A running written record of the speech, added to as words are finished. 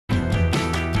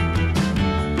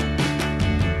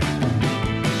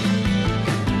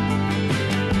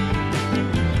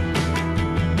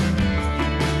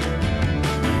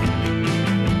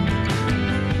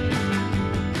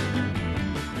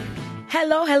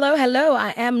Hello, hello, hello.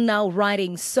 I am now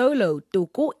riding solo.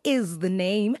 Toko is the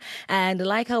name. And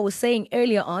like I was saying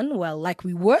earlier on, like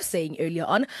we were saying earlier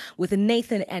on, with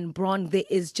Nathan and Bron, there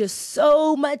is just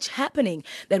so much happening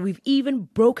that we've even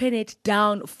broken it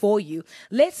down for you.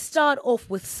 Let's start off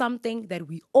with something that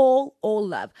we all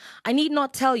love. I need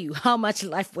not tell you how much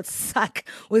life would suck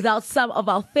without some of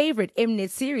our favorite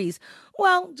Mnet series.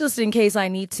 Well, just in case I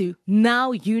need to,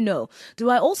 now you know.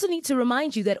 Do I also need to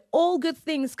remind you that all good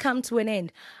things come to an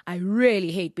end? I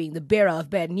really hate being the bearer of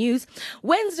bad news.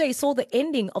 Wednesday saw the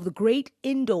ending of The Great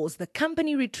Indoors, the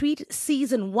company retreat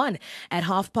season 1 at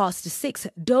 6:30.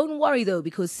 Don't worry though,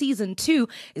 because season 2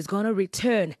 is going to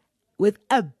return with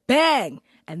a bang.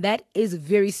 And that is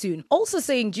very soon. Also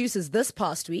saying juices this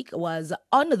past week was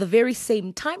on the very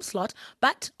same time slot,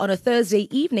 but on a Thursday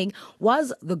evening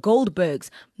was the Goldbergs.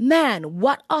 Man,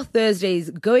 what are Thursdays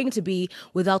going to be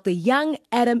without the young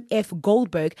Adam F.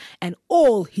 Goldberg and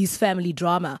all his family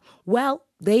drama? Well,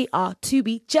 they are to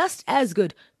be just as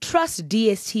good. Trust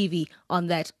Dstv on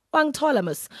that. Wang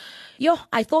Tolamus. Yo,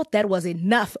 I thought that was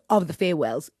enough of the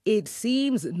farewells. It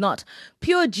seems not.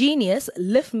 Pure Genius,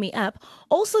 Lift Me Up,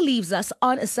 also leaves us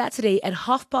on a Saturday at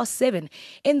 7:30.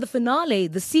 In the finale,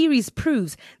 the series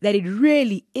proves that it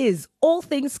really is all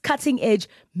things cutting edge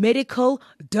medical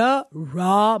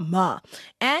drama.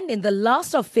 And in the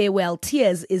last of Farewell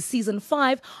Tears is season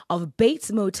 5 of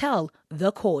Bates Motel,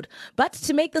 The Cord. But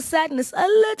to make the sadness a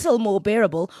little more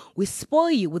bearable, we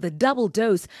spoil you with a double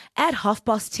dose at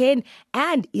 10:30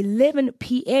 and 11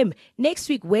 p.m. next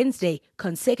week Wednesday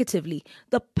consecutively.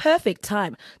 The perfect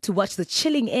time to watch the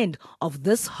chilling end of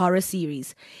this horror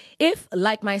series. If,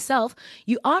 like myself,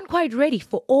 you aren't quite ready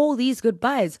for all these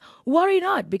goodbyes, worry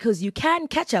not, because you can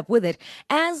catch up with it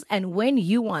as and when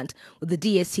you want with the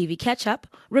DSTV catch-up,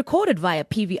 recorded via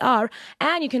PVR,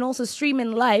 and you can also stream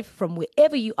in live from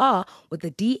wherever you are with the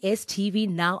DSTV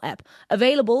Now app,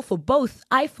 available for both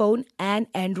iPhone and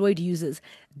Android users.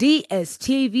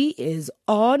 DSTV is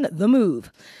on the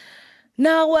move.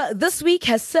 Now, this week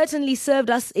has certainly served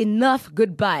us enough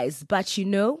goodbyes, but you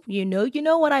know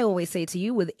what I always say to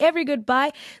you. With every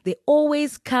goodbye, there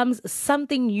always comes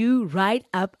something new right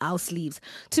up our sleeves.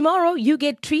 Tomorrow, you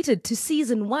get treated to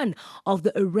season 1 of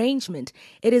The Arrangement.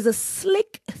 It is a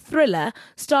slick thriller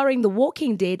starring The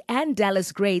Walking Dead and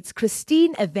Dallas greats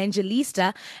Christine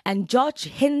Evangelista and Josh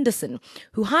Henderson,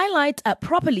 who highlight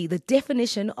properly the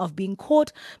definition of being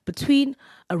caught between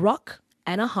a rock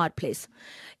and a hard place.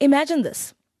 Imagine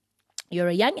this. You're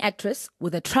a young actress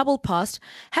with a troubled past,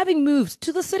 having moved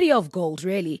to the city of gold,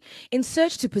 really, in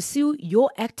search to pursue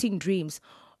your acting dreams,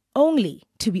 only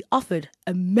to be offered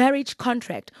a marriage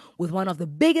contract with one of the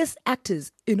biggest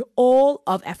actors in all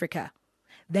of Africa.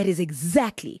 That is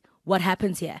exactly what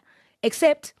happens here,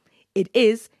 except it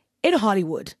is in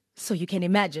Hollywood. So you can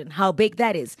imagine how big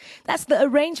that is. That's The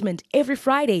Arrangement every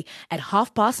Friday at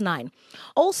 9:30.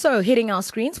 Also hitting our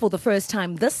screens for the first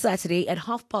time this Saturday at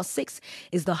 6:30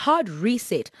 is The Hard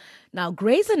Reset. Now,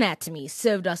 Grey's Anatomy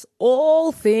served us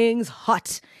all things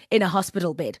hot in a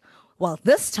hospital bed. Well,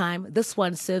 this time, this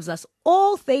one serves us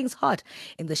all things hot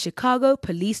in the Chicago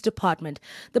Police Department.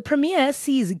 The premiere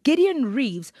sees Gideon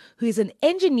Reeves, who is an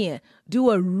engineer, do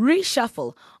a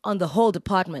reshuffle on the whole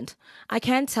department. I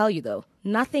can tell you, though,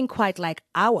 nothing quite like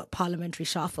our parliamentary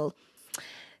shuffle.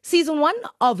 Season 1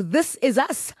 of This Is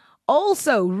Us.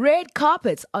 Also, red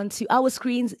carpets onto our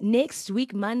screens next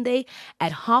week, Monday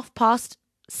at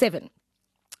 7:30.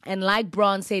 And like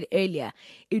Braun said earlier,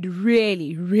 it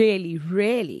really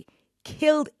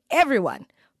killed everyone.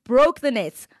 Broke the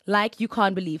nets like you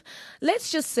can't believe.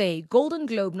 Let's just say Golden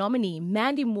Globe nominee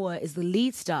Mandy Moore is the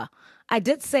lead star. I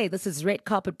did say this is red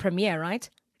carpet premiere, right?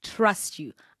 Trust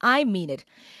you. I mean it.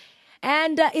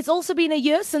 And it's also been a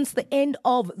year since the end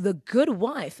of The Good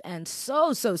Wife. And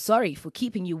so sorry for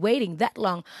keeping you waiting that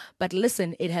long. But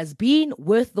listen, it has been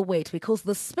worth the wait, because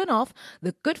the spin-off,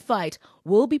 The Good Fight,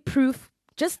 will be proof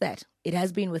just that. It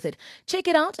has been with it. Check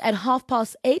it out at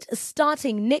 8:30,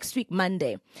 starting next week,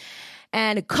 Monday.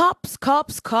 And cops.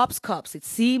 It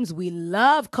seems we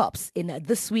love cops in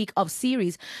this week of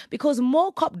series, because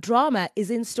more cop drama is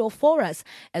in store for us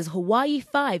as Hawaii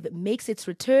 5 makes its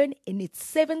return in its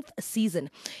 7th season.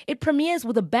 It premieres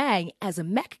with a bang as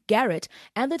Mac Garrett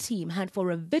and the team hunt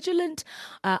for a vigilant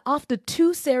after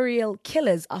 2 serial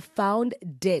killers are found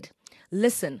dead.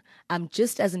 Listen, I'm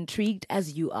just as intrigued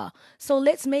as you are. So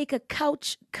let's make a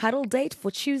couch cuddle date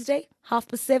for Tuesday,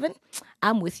 7:30.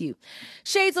 I'm with you.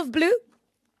 Shades of Blue.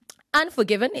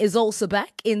 Unforgiven is also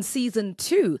back in season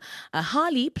 2.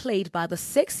 Harley, played by the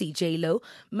sexy J-Lo,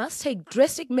 must take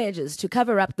drastic measures to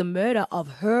cover up the murder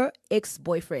of her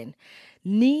ex-boyfriend.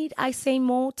 Need I say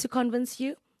more to convince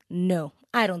you? No,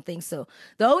 I don't think so.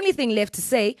 The only thing left to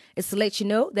say is to let you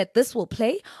know that this will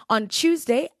play on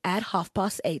Tuesday at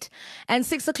 8:30. And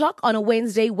 6 o'clock on a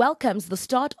Wednesday welcomes the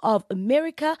start of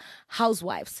America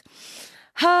Housewives.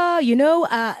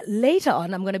 Later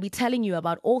on, I'm going to be telling you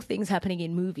about all things happening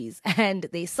in movies. And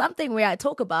there's something where I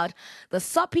talk about the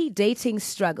soppy dating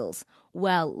struggles.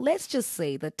 Well, let's just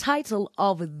say the title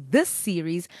of this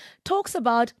series talks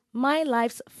about my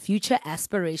life's future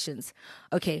aspirations.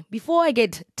 Okay, before I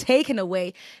get taken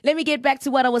away, let me get back to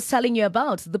what I was telling you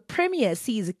about. The premiere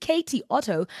sees Katie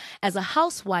Otto as a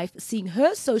housewife seeing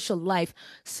her social life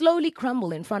slowly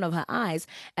crumble in front of her eyes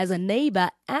as a neighbor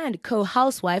and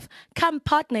co-housewife, come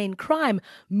partner in crime,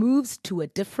 moves to a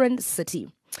different city.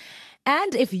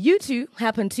 And if you too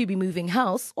happen to be moving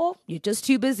house or you're just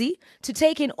too busy to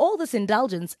take in all this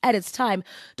indulgence at its time,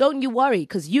 don't you worry,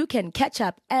 because you can catch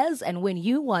up as and when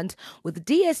you want with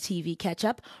DSTV Catch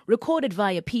Up, recorded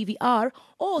via PVR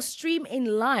or stream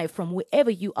in live from wherever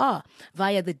you are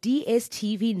via the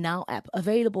DSTV Now app,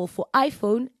 available for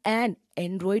iPhone and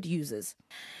Android users.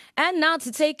 And now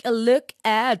to take a look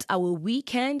at our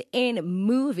weekend in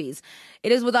movies.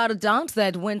 It is without a doubt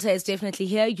that winter is definitely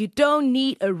here. You don't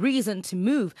need a reason to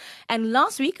move. And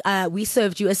last week, we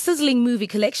served you a sizzling movie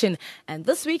collection. And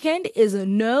this weekend is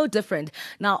no different.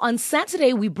 Now, on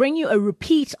Saturday, we bring you a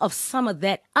repeat of some of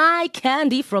that eye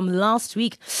candy from last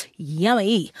week.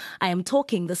 Yummy. I am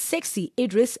talking the sexy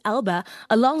Idris Elba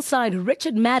alongside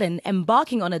Richard Madden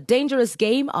embarking on a dangerous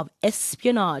game of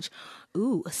espionage.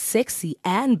 Ooh, sexy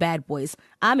and bad boys.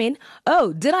 I'm in.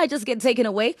 Oh, did I just get taken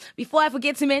away? Before I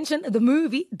forget to mention the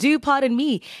movie, do pardon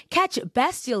me. Catch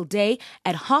Bastille Day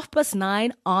at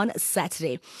 9:30 on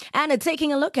Saturday. And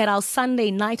taking a look at our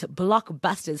Sunday night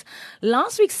blockbusters.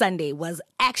 Last week's Sunday was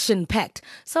action-packed.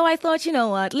 So I thought, you know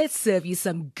what, let's serve you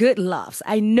some good laughs.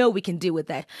 I know we can do with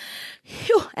that.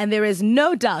 Phew. And there is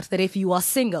no doubt that if you are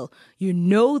single, you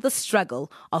know the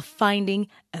struggle of finding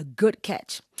a good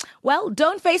catch. Well,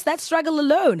 don't face that struggle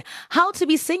alone. How to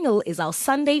Be Single is our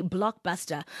Sunday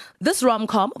blockbuster. This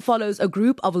rom-com follows a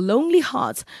group of lonely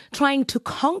hearts trying to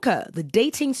conquer the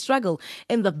dating struggle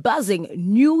in the buzzing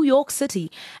New York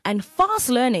City and fast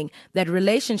learning that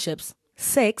relationships,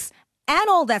 sex, and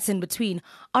all that's in between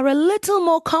are a little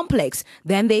more complex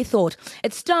than they thought.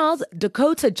 It stars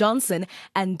Dakota Johnson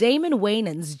and Damon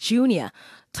Wayans Jr.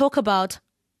 Talk about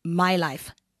my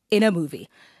life in a movie.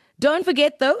 Don't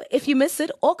forget, though, if you miss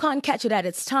it or can't catch it at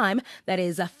its time, that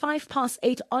is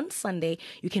 8:05 on Sunday,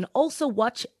 you can also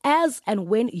watch as and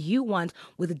when you want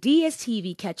with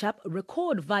DSTV Catch Up,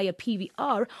 record via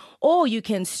PVR, or you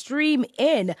can stream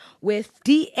in with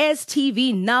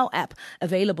DSTV Now app,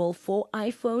 available for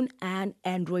iPhone and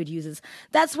Android users.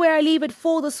 That's where I leave it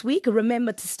for this week.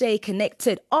 Remember to stay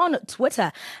connected on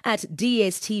Twitter at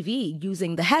DSTV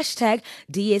using the hashtag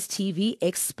DSTV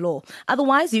Explore.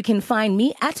 Otherwise, you can find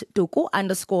me at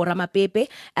Toko_Ramapepe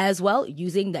as well,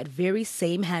 using that very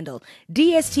same handle.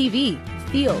 DSTV,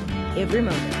 feel every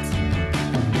moment.